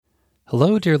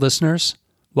Hello, dear listeners.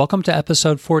 Welcome to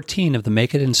episode 14 of the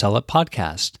Make It and Sell It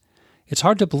podcast. It's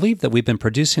hard to believe that we've been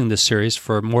producing this series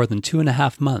for more than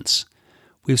 2.5 months.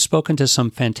 We've spoken to some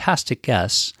fantastic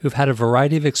guests who've had a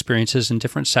variety of experiences in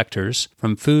different sectors,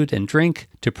 from food and drink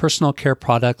to personal care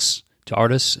products to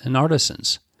artists and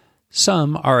artisans.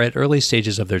 Some are at early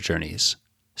stages of their journeys.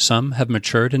 Some have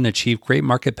matured and achieved great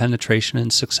market penetration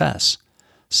and success.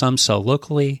 Some sell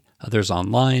locally, others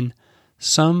online.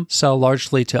 Some sell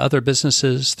largely to other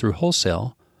businesses through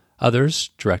wholesale, others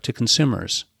direct to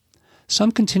consumers.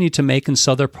 Some continue to make and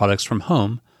sell their products from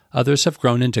home, others have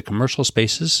grown into commercial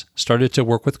spaces, started to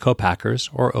work with co-packers,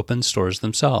 or opened stores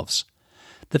themselves.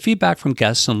 The feedback from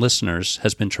guests and listeners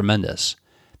has been tremendous.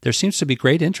 There seems to be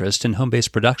great interest in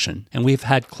home-based production, and we've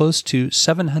had close to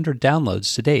 700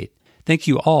 downloads to date. Thank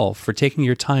you all for taking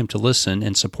your time to listen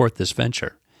and support this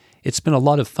venture. It's been a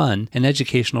lot of fun and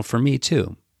educational for me,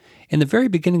 too. In the very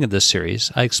beginning of this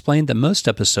series, I explained that most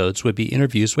episodes would be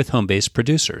interviews with home-based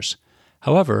producers.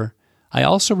 However, I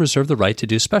also reserve the right to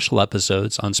do special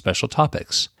episodes on special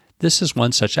topics. This is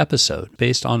one such episode,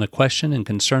 based on a question and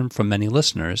concern from many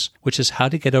listeners, which is how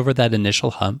to get over that initial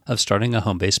hump of starting a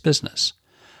home-based business.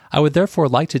 I would therefore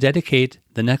like to dedicate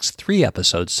the next 3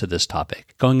 episodes to this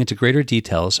topic, going into greater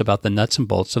details about the nuts and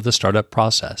bolts of the startup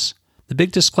process. The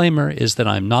big disclaimer is that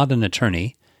I'm not an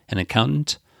attorney, an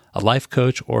accountant, a life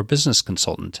coach, or business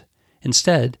consultant.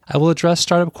 Instead, I will address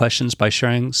startup questions by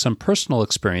sharing some personal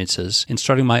experiences in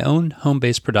starting my own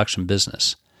home-based production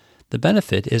business. The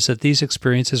benefit is that these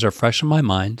experiences are fresh in my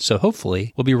mind, so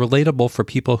hopefully will be relatable for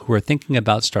people who are thinking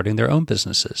about starting their own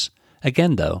businesses.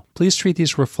 Again, though, please treat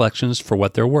these reflections for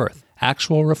what they're worth,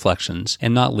 actual reflections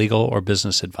and not legal or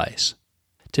business advice.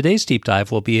 Today's deep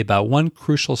dive will be about one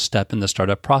crucial step in the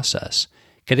startup process,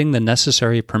 getting the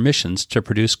necessary permissions to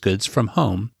produce goods from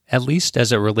home, at least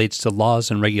as it relates to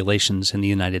laws and regulations in the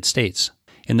United States.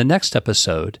 In the next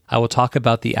episode, I will talk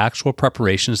about the actual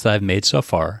preparations that I've made so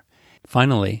far.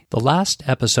 Finally, the last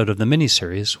episode of the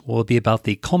miniseries will be about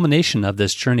the culmination of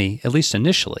this journey, at least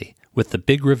initially, with the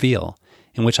big reveal,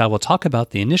 in which I will talk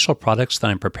about the initial products that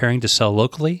I'm preparing to sell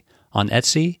locally, on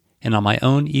Etsy, and on my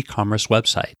own e-commerce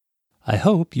website. I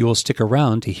hope you will stick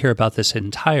around to hear about this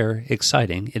entire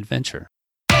exciting adventure.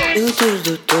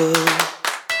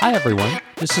 Hi everyone,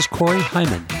 this is Corey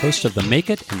Hyman, host of the Make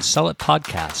It and Sell It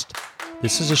podcast.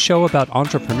 This is a show about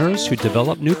entrepreneurs who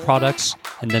develop new products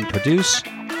and then produce,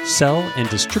 sell, and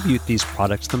distribute these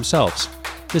products themselves.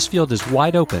 This field is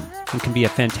wide open and can be a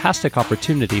fantastic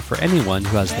opportunity for anyone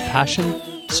who has the passion,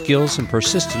 skills, and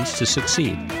persistence to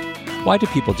succeed. Why do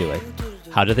people do it?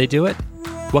 How do they do it?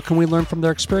 What can we learn from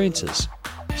their experiences?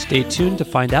 Stay tuned to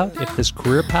find out if this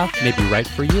career path may be right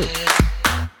for you.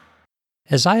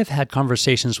 As I have had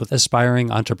conversations with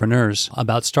aspiring entrepreneurs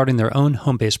about starting their own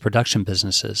home-based production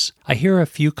businesses, I hear a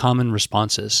few common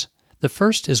responses. The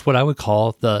first is what I would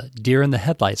call the deer in the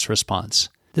headlights response.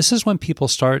 This is when people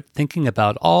start thinking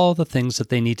about all the things that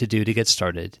they need to do to get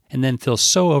started, and then feel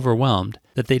so overwhelmed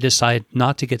that they decide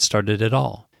not to get started at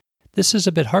all. This is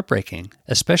a bit heartbreaking,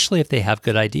 especially if they have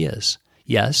good ideas.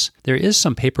 Yes, there is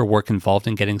some paperwork involved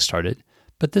in getting started,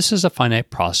 but this is a finite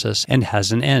process and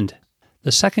has an end.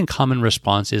 The second common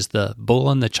response is the bull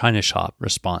in the china shop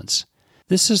response.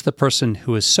 This is the person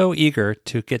who is so eager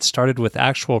to get started with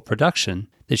actual production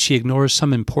that she ignores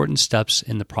some important steps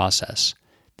in the process.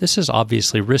 This is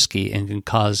obviously risky and can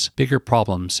cause bigger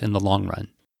problems in the long run.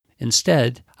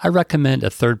 Instead, I recommend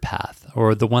a third path,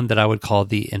 or the one that I would call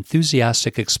the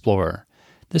enthusiastic explorer.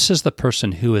 This is the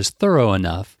person who is thorough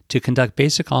enough to conduct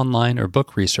basic online or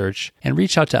book research and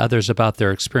reach out to others about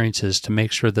their experiences to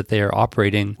make sure that they are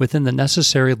operating within the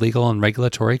necessary legal and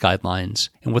regulatory guidelines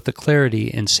and with the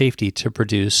clarity and safety to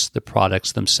produce the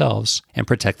products themselves and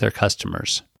protect their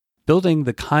customers. Building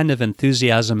the kind of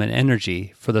enthusiasm and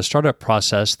energy for the startup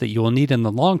process that you will need in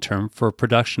the long term for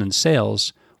production and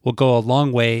sales will go a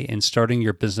long way in starting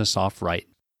your business off right.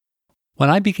 When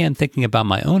I began thinking about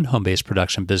my own home-based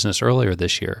production business earlier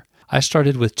this year, I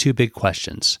started with 2 big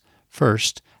questions.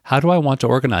 First, how do I want to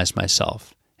organize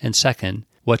myself? And second,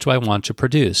 what do I want to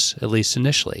produce, at least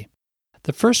initially?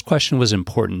 The first question was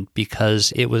important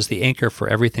because it was the anchor for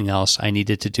everything else I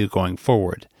needed to do going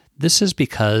forward. This is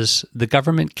because the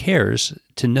government cares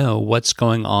to know what's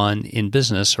going on in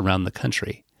business around the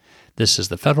country. This is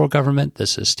the federal government,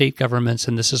 this is state governments,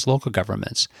 and this is local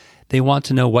governments. They want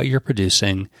to know what you're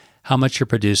producing, how much you're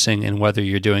producing, and whether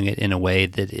you're doing it in a way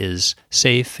that is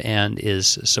safe and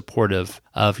is supportive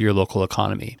of your local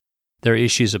economy. There are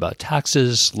issues about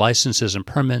taxes, licenses, and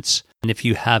permits, and if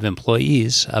you have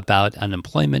employees, about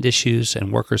unemployment issues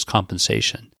and workers'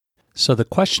 compensation. So the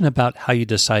question about how you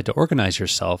decide to organize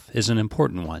yourself is an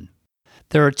important one.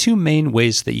 There are two main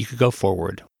ways that you could go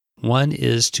forward. One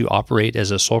is to operate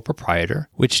as a sole proprietor,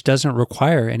 which doesn't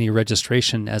require any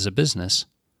registration as a business.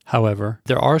 However,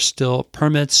 there are still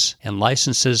permits and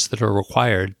licenses that are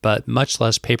required, but much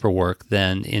less paperwork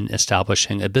than in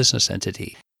establishing a business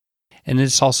entity. And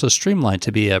it's also streamlined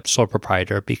to be a sole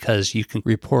proprietor because you can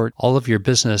report all of your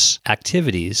business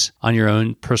activities on your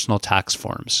own personal tax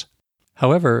forms.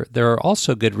 However, there are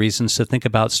also good reasons to think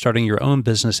about starting your own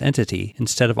business entity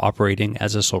instead of operating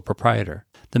as a sole proprietor.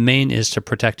 The main is to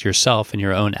protect yourself and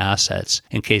your own assets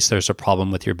in case there's a problem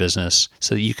with your business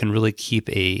so that you can really keep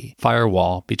a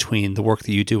firewall between the work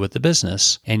that you do with the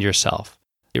business and yourself.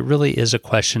 It really is a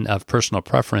question of personal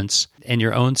preference and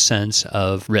your own sense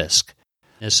of risk.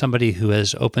 As somebody who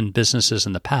has opened businesses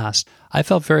in the past, I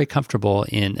felt very comfortable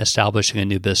in establishing a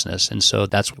new business, and so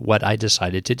that's what I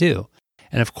decided to do.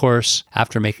 And of course,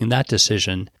 after making that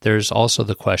decision, there's also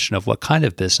the question of what kind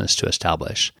of business to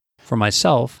establish. For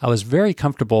myself, I was very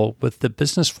comfortable with the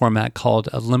business format called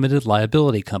a limited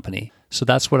liability company. So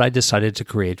that's what I decided to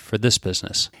create for this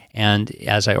business. And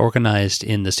as I organized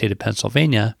in the state of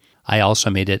Pennsylvania, I also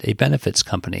made it a benefits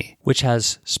company, which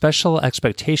has special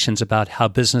expectations about how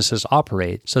businesses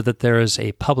operate so that there is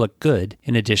a public good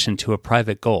in addition to a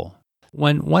private goal.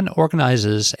 When one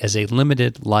organizes as a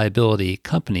limited liability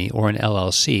company or an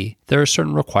LLC, there are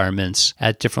certain requirements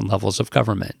at different levels of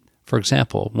government. For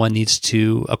example, one needs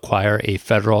to acquire a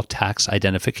federal tax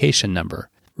identification number.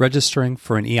 Registering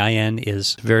for an EIN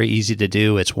is very easy to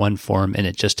do. It's one form and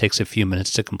it just takes a few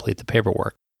minutes to complete the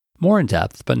paperwork. More in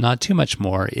depth, but not too much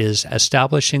more, is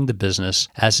establishing the business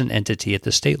as an entity at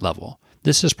the state level.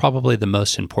 This is probably the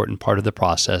most important part of the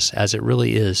process, as it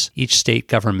really is each state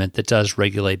government that does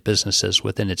regulate businesses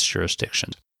within its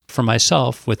jurisdiction. For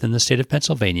myself, within the state of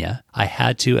Pennsylvania, I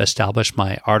had to establish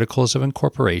my articles of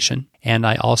incorporation, and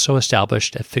I also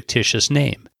established a fictitious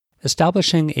name.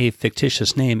 Establishing a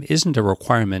fictitious name isn't a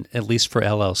requirement, at least for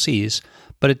LLCs,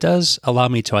 but it does allow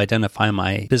me to identify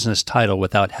my business title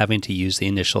without having to use the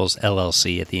initials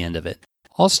LLC at the end of it.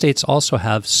 All states also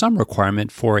have some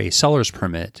requirement for a seller's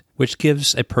permit, which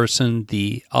gives a person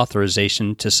the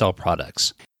authorization to sell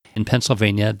products. In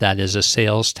Pennsylvania, that is a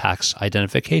sales tax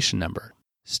identification number.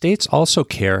 States also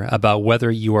care about whether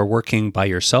you are working by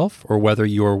yourself or whether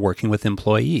you are working with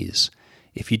employees.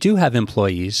 If you do have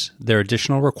employees, there are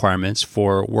additional requirements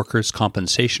for workers'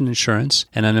 compensation insurance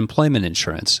and unemployment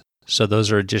insurance. So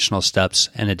those are additional steps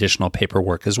and additional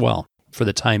paperwork as well. For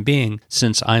the time being,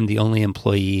 since I'm the only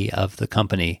employee of the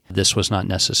company, this was not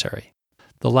necessary.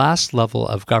 The last level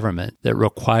of government that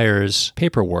requires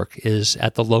paperwork is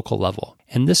at the local level.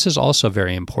 And this is also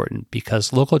very important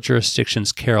because local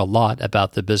jurisdictions care a lot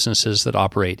about the businesses that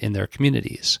operate in their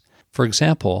communities. For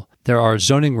example, there are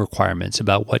zoning requirements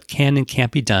about what can and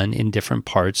can't be done in different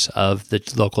parts of the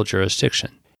local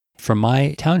jurisdiction. For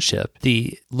my township,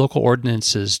 the local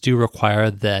ordinances do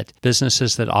require that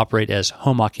businesses that operate as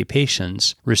home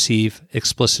occupations receive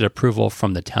explicit approval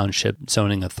from the township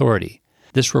zoning authority.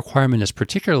 This requirement is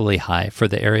particularly high for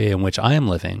the area in which I am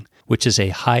living, which is a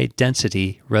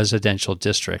high-density residential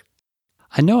district.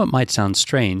 I know it might sound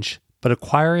strange, but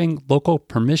acquiring local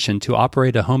permission to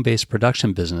operate a home-based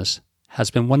production business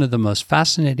has been one of the most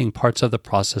fascinating parts of the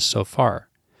process so far.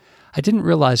 I didn't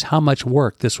realize how much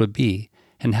work this would be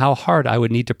and how hard I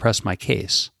would need to press my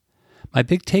case. My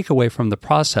big takeaway from the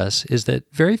process is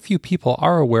that very few people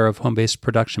are aware of home-based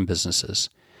production businesses.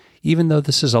 Even though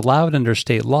this is allowed under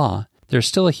state law, there's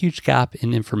still a huge gap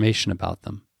in information about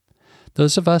them.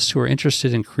 Those of us who are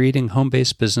interested in creating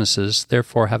home-based businesses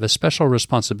therefore have a special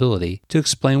responsibility to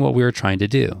explain what we are trying to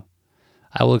do.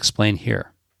 I will explain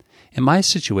here. In my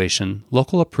situation,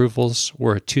 local approvals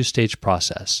were a two-stage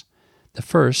process. The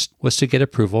first was to get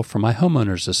approval from my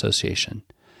homeowners association.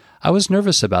 I was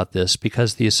nervous about this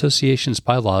because the association's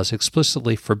bylaws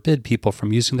explicitly forbid people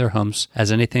from using their homes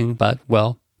as anything but,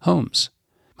 well, homes.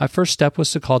 My first step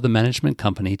was to call the management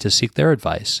company to seek their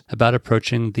advice about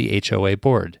approaching the HOA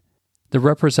board. The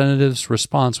representative's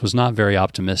response was not very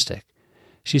optimistic.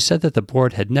 She said that the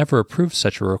board had never approved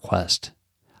such a request.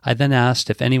 I then asked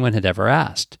if anyone had ever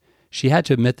asked. She had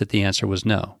to admit that the answer was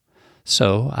no.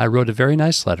 So I wrote a very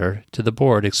nice letter to the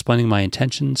board explaining my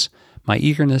intentions, my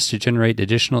eagerness to generate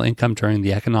additional income during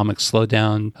the economic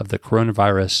slowdown of the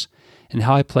coronavirus, and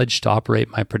how I pledged to operate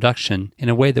my production in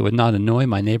a way that would not annoy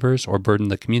my neighbors or burden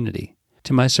the community.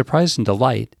 To my surprise and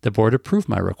delight, the board approved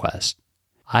my request.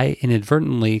 I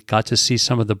inadvertently got to see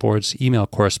some of the board's email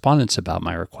correspondence about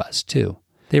my request, too.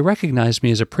 They recognized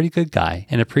me as a pretty good guy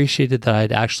and appreciated that I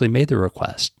had actually made the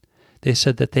request. They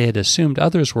said that they had assumed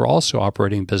others were also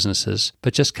operating businesses,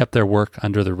 but just kept their work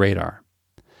under the radar.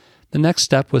 The next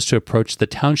step was to approach the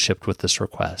township with this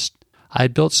request. I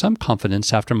had built some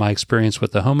confidence after my experience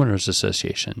with the Homeowners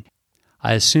Association.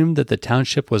 I assumed that the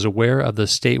township was aware of the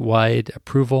statewide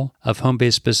approval of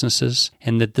home-based businesses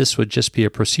and that this would just be a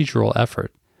procedural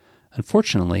effort.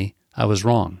 Unfortunately, I was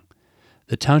wrong.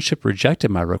 The township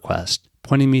rejected my request,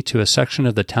 pointing me to a section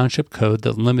of the township code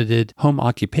that limited home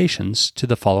occupations to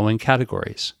the following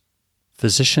categories: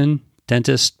 physician,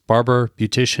 dentist, barber,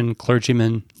 beautician,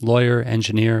 clergyman, lawyer,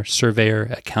 engineer, surveyor,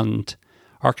 accountant,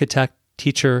 architect,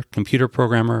 teacher, computer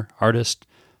programmer, artist,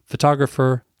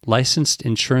 photographer, licensed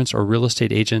insurance or real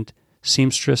estate agent,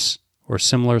 seamstress, or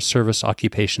similar service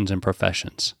occupations and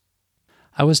professions.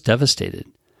 I was devastated.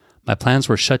 My plans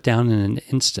were shut down in an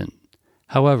instant.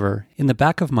 However, in the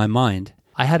back of my mind,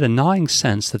 I had a gnawing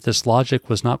sense that this logic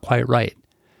was not quite right.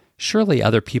 Surely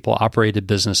other people operated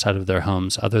business out of their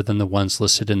homes other than the ones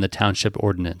listed in the township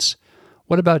ordinance.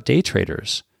 What about day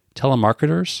traders,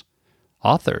 telemarketers,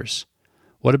 authors?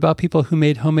 What about people who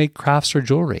made homemade crafts or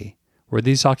jewelry? Were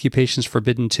these occupations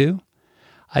forbidden too?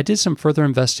 I did some further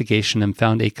investigation and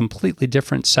found a completely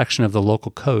different section of the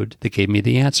local code that gave me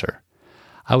the answer.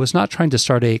 I was not trying to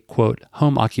start a, quote,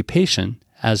 home occupation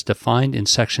as defined in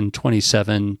section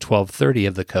 27.1230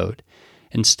 of the code.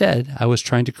 Instead, I was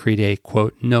trying to create a,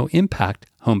 quote, no-impact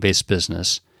home-based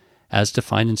business as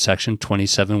defined in section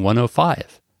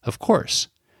 27.105, of course.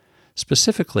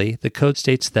 Specifically, the code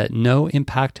states that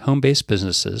no-impact home-based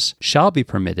businesses shall be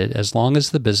permitted as long as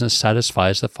the business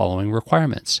satisfies the following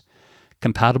requirements: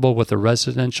 compatible with the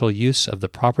residential use of the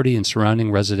property and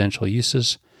surrounding residential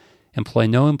uses, employ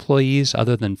no employees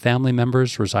other than family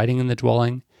members residing in the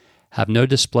dwelling, have no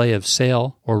display of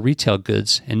sale or retail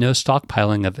goods and no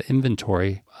stockpiling of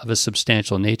inventory of a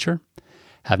substantial nature,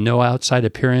 have no outside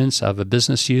appearance of a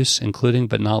business use, including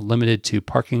but not limited to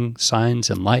parking signs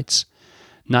and lights,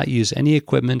 not use any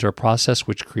equipment or process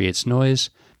which creates noise,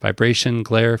 vibration,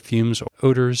 glare, fumes,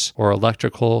 odors, or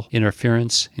electrical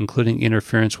interference, including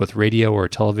interference with radio or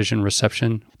television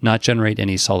reception, not generate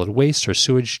any solid waste or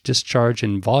sewage discharge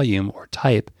in volume or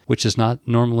type which is not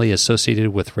normally associated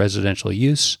with residential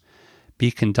use, be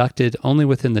conducted only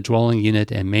within the dwelling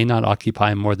unit and may not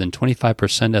occupy more than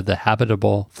 25% of the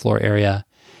habitable floor area,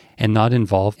 and not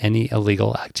involve any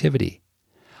illegal activity.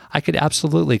 I could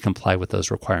absolutely comply with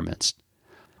those requirements.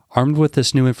 Armed with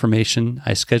this new information,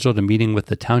 I scheduled a meeting with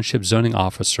the township zoning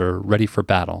officer ready for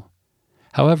battle.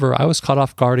 However, I was caught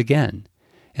off guard again.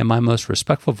 In my most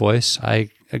respectful voice, I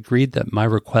agreed that my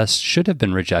request should have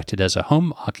been rejected as a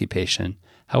home occupation.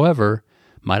 However,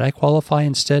 might I qualify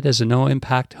instead as a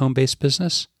no-impact home-based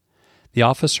business? The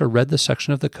officer read the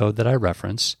section of the code that I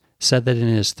referenced, said that in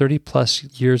his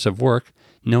 30-plus years of work,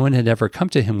 no one had ever come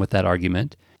to him with that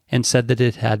argument, and said that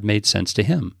it had made sense to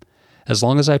him. As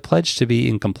long as I pledged to be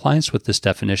in compliance with this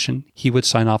definition, he would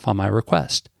sign off on my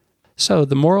request. So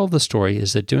the moral of the story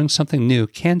is that doing something new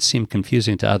can seem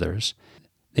confusing to others.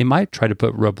 They might try to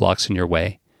put roadblocks in your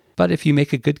way, but if you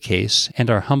make a good case and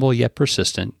are humble yet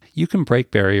persistent, you can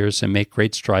break barriers and make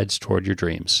great strides toward your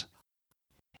dreams.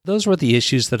 Those were the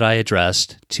issues that I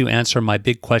addressed to answer my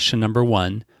big question number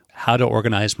 1, how to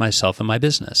organize myself and my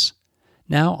business.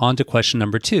 Now on to question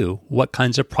number 2, what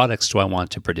kinds of products do I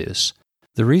want to produce?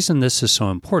 The reason this is so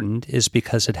important is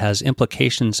because it has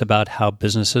implications about how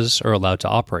businesses are allowed to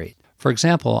operate. For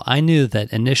example, I knew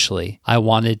that initially I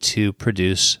wanted to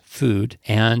produce food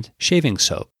and shaving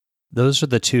soap. Those are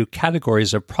the two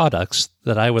categories of products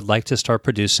that I would like to start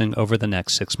producing over the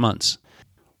next 6 months.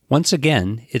 Once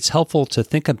again, it's helpful to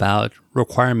think about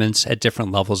requirements at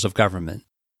different levels of government.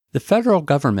 The federal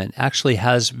government actually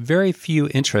has very few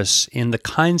interests in the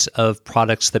kinds of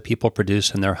products that people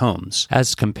produce in their homes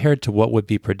as compared to what would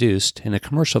be produced in a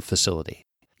commercial facility.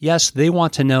 Yes, they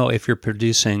want to know if you're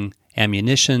producing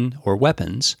ammunition or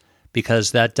weapons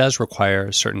because that does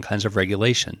require certain kinds of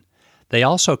regulation. They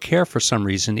also care for some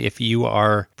reason if you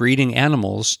are breeding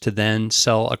animals to then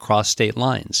sell across state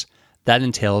lines. That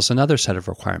entails another set of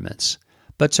requirements.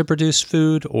 But to produce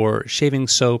food or shaving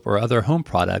soap or other home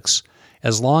products,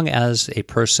 as long as a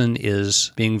person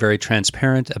is being very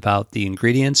transparent about the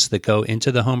ingredients that go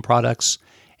into the home products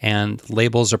and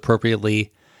labels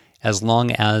appropriately, as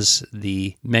long as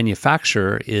the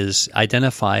manufacturer is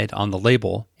identified on the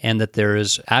label and that there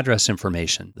is address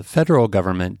information, the federal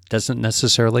government doesn't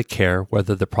necessarily care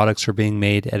whether the products are being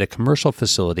made at a commercial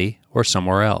facility or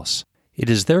somewhere else. It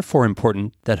is therefore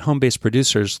important that home-based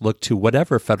producers look to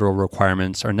whatever federal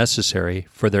requirements are necessary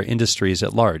for their industries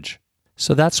at large.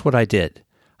 So that's what I did.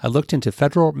 I looked into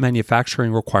federal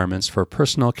manufacturing requirements for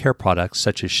personal care products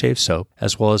such as shave soap,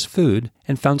 as well as food,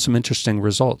 and found some interesting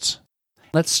results.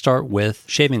 Let's start with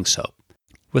shaving soap.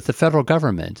 With the federal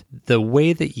government, the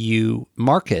way that you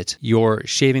market your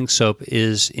shaving soap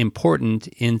is important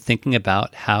in thinking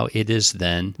about how it is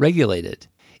then regulated.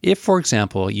 If, for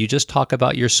example, you just talk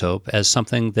about your soap as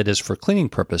something that is for cleaning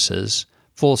purposes,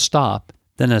 full stop,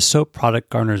 then a soap product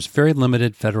garners very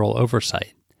limited federal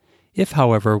oversight. If,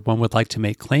 however, one would like to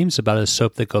make claims about a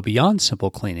soap that go beyond simple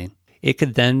cleaning, it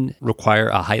could then require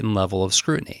a heightened level of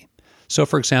scrutiny. So,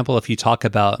 for example, if you talk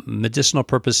about medicinal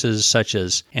purposes such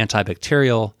as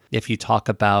antibacterial, if you talk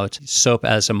about soap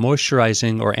as a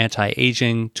moisturizing or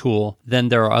anti-aging tool, then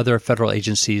there are other federal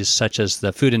agencies such as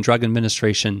the Food and Drug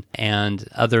Administration and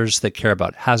others that care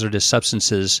about hazardous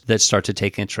substances that start to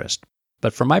take interest.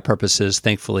 But for my purposes,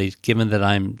 thankfully, given that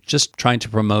I'm just trying to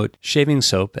promote shaving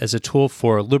soap as a tool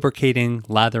for lubricating,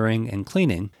 lathering, and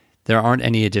cleaning, there aren't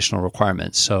any additional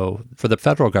requirements. So for the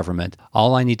federal government,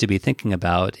 all I need to be thinking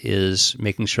about is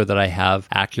making sure that I have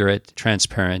accurate,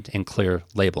 transparent, and clear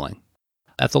labeling.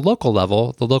 At the local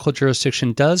level, the local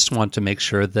jurisdiction does want to make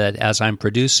sure that as I'm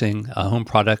producing a home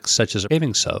product such as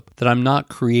shaving soap, that I'm not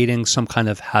creating some kind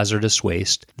of hazardous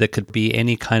waste that could be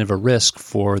any kind of a risk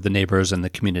for the neighbors and the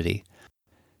community.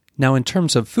 Now, in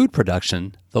terms of food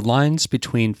production, the lines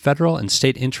between federal and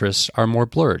state interests are more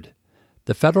blurred.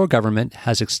 The federal government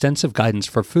has extensive guidance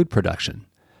for food production.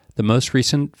 The most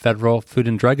recent Federal Food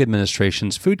and Drug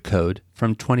Administration's Food Code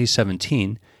from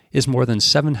 2017 is more than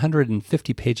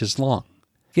 750 pages long.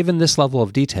 Given this level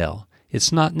of detail,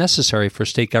 it's not necessary for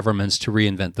state governments to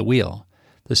reinvent the wheel.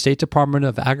 The State Department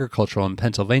of Agriculture in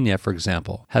Pennsylvania, for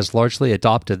example, has largely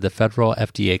adopted the federal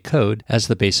FDA code as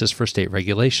the basis for state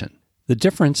regulation. The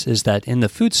difference is that in the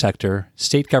food sector,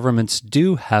 state governments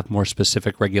do have more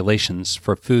specific regulations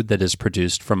for food that is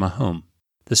produced from a home.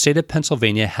 The state of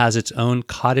Pennsylvania has its own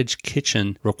cottage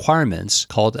kitchen requirements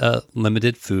called a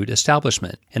limited food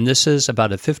establishment. And this is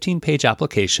about a 15-page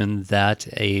application that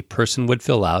a person would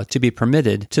fill out to be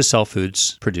permitted to sell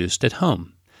foods produced at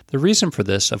home. The reason for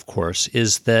this, of course,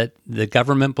 is that the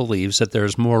government believes that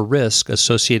there's more risk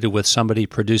associated with somebody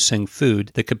producing food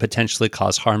that could potentially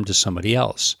cause harm to somebody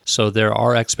else. So there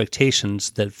are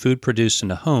expectations that food produced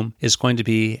in a home is going to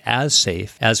be as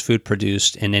safe as food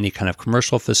produced in any kind of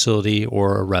commercial facility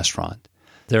or a restaurant.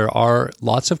 There are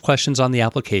lots of questions on the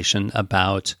application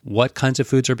about what kinds of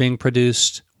foods are being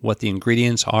produced, what the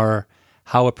ingredients are,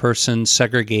 how a person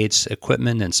segregates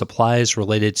equipment and supplies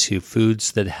related to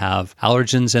foods that have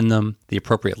allergens in them, the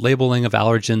appropriate labeling of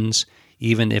allergens,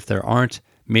 even if there aren't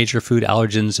major food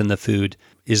allergens in the food,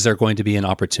 is there going to be an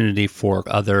opportunity for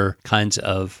other kinds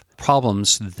of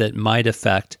problems that might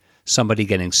affect somebody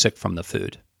getting sick from the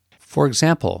food? For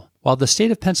example, while the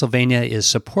state of Pennsylvania is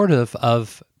supportive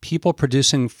of people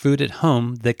producing food at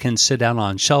home that can sit out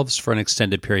on shelves for an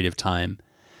extended period of time,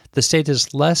 the state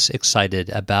is less excited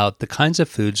about the kinds of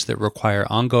foods that require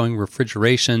ongoing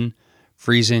refrigeration,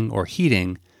 freezing, or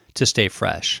heating to stay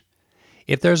fresh.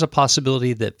 If there's a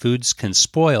possibility that foods can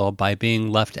spoil by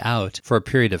being left out for a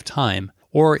period of time,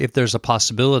 or if there's a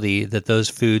possibility that those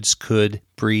foods could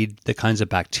breed the kinds of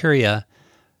bacteria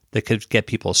that could get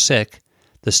people sick,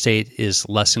 the state is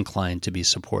less inclined to be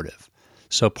supportive.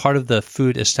 So part of the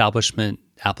food establishment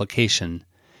application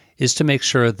is to make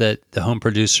sure that the home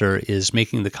producer is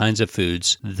making the kinds of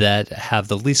foods that have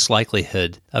the least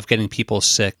likelihood of getting people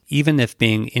sick, even if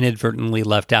being inadvertently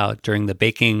left out during the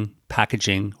baking,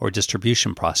 packaging, or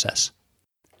distribution process.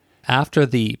 After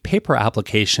the paper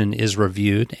application is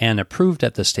reviewed and approved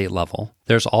at the state level,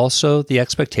 there's also the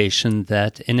expectation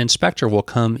that an inspector will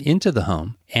come into the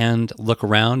home and look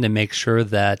around and make sure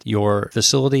that your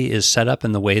facility is set up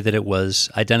in the way that it was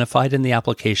identified in the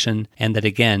application, and that,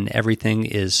 again, everything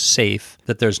is safe,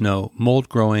 that there's no mold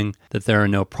growing, that there are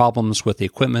no problems with the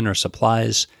equipment or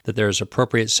supplies, that there is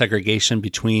appropriate segregation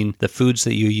between the foods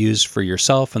that you use for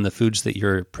yourself and the foods that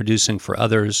you're producing for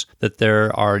others, that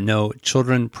there are no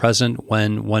children present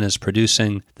when one is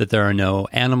producing, that there are no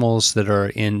animals that are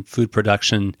in food production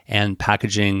and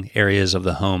packaging areas of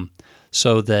the home,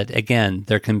 so that, again,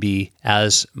 there can be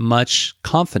as much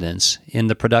confidence in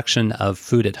the production of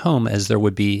food at home as there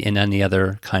would be in any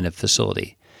other kind of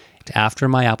facility. After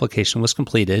my application was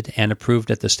completed and approved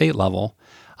at the state level,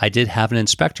 I did have an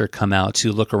inspector come out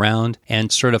to look around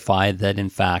and certify that, in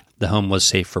fact, the home was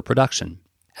safe for production.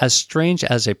 As strange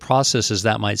as a process as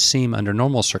that might seem under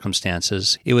normal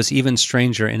circumstances, it was even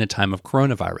stranger in a time of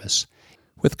coronavirus.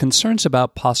 With concerns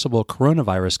about possible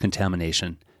coronavirus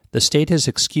contamination, the state has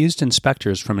excused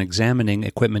inspectors from examining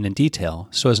equipment in detail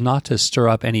so as not to stir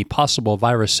up any possible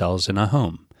virus cells in a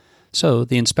home. So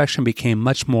the inspection became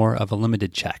much more of a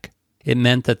limited check. It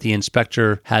meant that the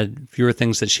inspector had fewer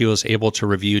things that she was able to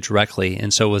review directly,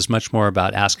 and so it was much more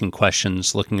about asking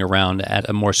questions, looking around at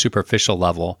a more superficial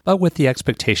level, but with the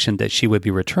expectation that she would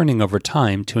be returning over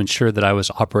time to ensure that I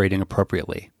was operating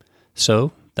appropriately.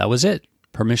 So that was it.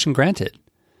 Permission granted.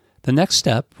 The next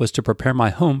step was to prepare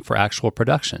my home for actual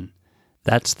production.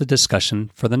 That's the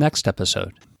discussion for the next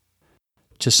episode.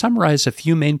 To summarize a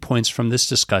few main points from this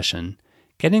discussion,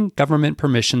 getting government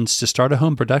permissions to start a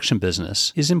home production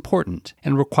business is important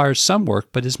and requires some work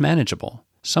but is manageable.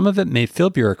 Some of it may feel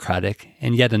bureaucratic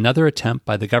and yet another attempt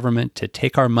by the government to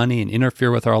take our money and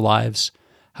interfere with our lives.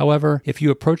 However, if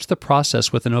you approach the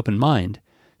process with an open mind,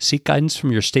 seek guidance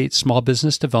from your state small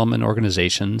business development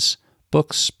organizations,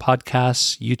 books,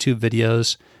 podcasts, YouTube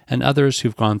videos, and others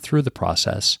who've gone through the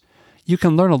process, you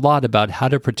can learn a lot about how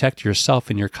to protect yourself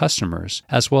and your customers,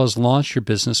 as well as launch your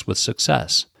business with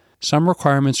success. Some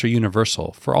requirements are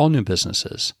universal for all new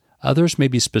businesses. Others may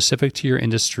be specific to your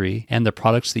industry and the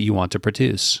products that you want to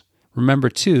produce. Remember,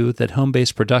 too, that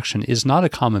home-based production is not a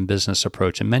common business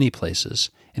approach in many places.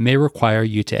 It may require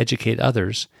you to educate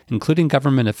others, including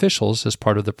government officials, as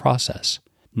part of the process.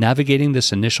 Navigating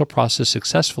this initial process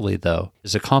successfully, though,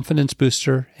 is a confidence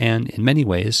booster and, in many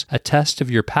ways, a test of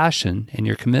your passion and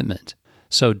your commitment.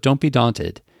 So don't be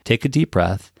daunted. Take a deep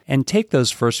breath and take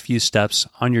those first few steps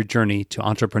on your journey to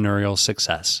entrepreneurial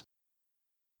success.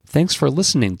 Thanks for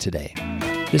listening today.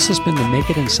 This has been the Make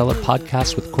It and Sell It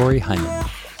podcast with Corey Hyman.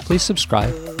 Please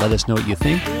subscribe, let us know what you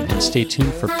think, and stay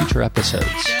tuned for future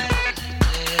episodes.